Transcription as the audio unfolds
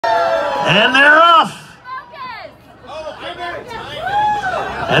And they're off.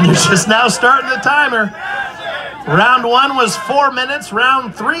 And they're just now starting the timer. Round 1 was 4 minutes.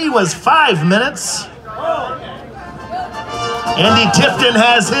 Round 3 was 5 minutes. Andy Tipton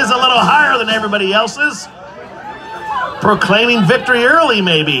has his a little higher than everybody else's. Proclaiming victory early,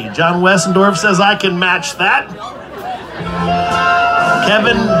 maybe. John Wessendorf says, I can match that.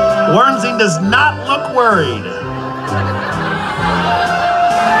 Kevin Wernsing does not look worried.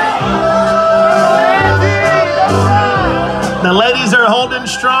 The ladies are holding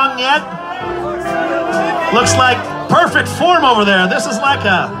strong yet. Looks like perfect form over there. This is like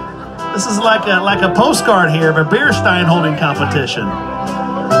a postcard here of a beer Steinholding competition.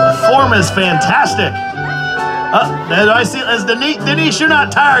 The form is fantastic. I see. Denise, you're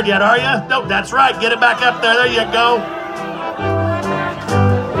not tired yet, are you? Nope, that's right. Get it back up there. There you go.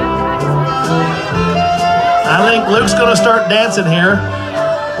 I think Luke's going to start dancing here.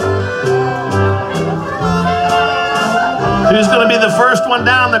 Who's going to be the first one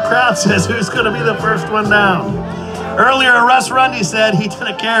down? The crowd says, who's going to be the first one down? Earlier, Russ Rundy said he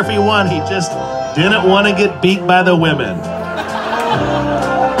didn't care if he won. He just didn't want to get beat by the women.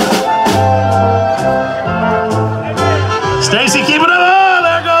 Stacey, keep it up. Oh,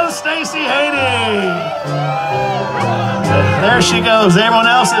 there goes Stacey Haney. There she goes. Everyone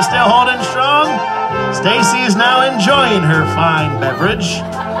else is still holding strong. Stacey is now enjoying her fine beverage.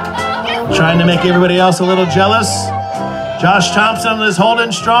 Trying to make everybody else a little jealous. Josh Thompson is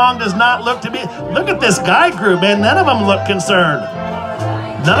holding strong, does not look to be. Look at this guy group, man. None of them look concerned.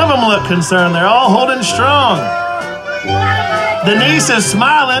 None of them look concerned. They're all holding strong. Denise is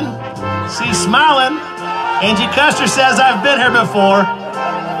smiling. She's smiling. Angie Custer says, I've been here before.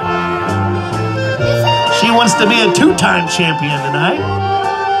 She wants to be a 2-time champion tonight.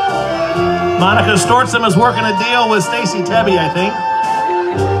 Monica Stortzum is working a deal with Stacey Tebbe, I think.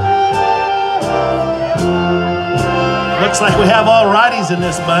 Looks like we have all righties in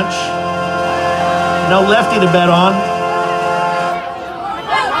this bunch. No lefty to bet on.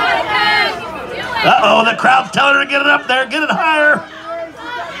 Uh-oh, the crowd's telling her to get it up there. Get it higher.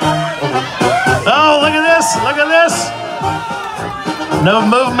 Oh, look at this. Look at this. No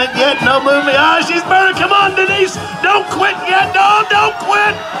movement yet. No movement. Oh, she's burning. Come on, Denise. Don't quit yet. No, don't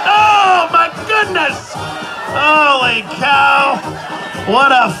quit. Oh, my goodness. Holy cow.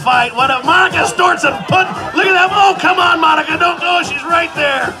 What a fight. What a... Monica Stortzum put... Look at that. Oh, come on, Monica. Don't go. She's right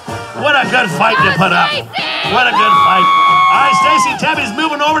there. What a good fight to put up. What a good fight. All right, Stacey Tebbe's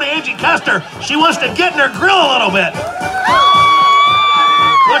moving over to Angie Custer. She wants to get in her grill a little bit.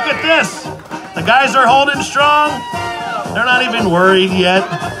 Look at this. The guys are holding strong. They're not even worried yet.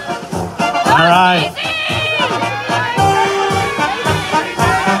 All right.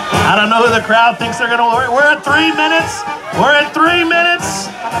 I don't know who the crowd thinks they're going to worry. We're at 3 minutes. We're at 3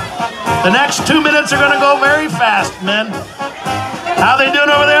 minutes. The next 2 minutes are going to go very fast, men. How they doing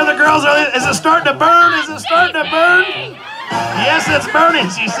over there? The girls, is it starting to burn? Is it starting to burn? Yes, it's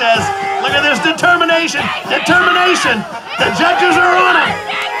burning, she says. Look at this determination. Determination. The judges are on it.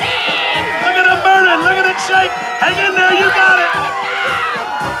 Look at it burning. Look at it shake. Hang in there. You got it.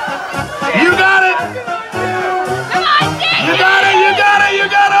 You got it. You got it. You got it. You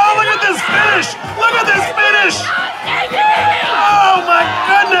got it. Oh, look at this finish. Look at this finish. Oh, my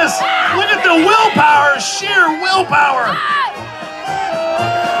goodness. Look at the willpower. Sheer willpower.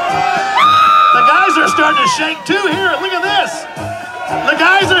 The guys are starting to shake too here. Look at this. The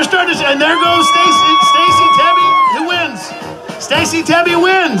guys are starting to shake. And there goes Stacey Tebbe, who wins. Stacey Tebbe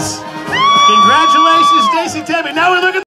wins. Congratulations, Stacey Tebbe. Now we look at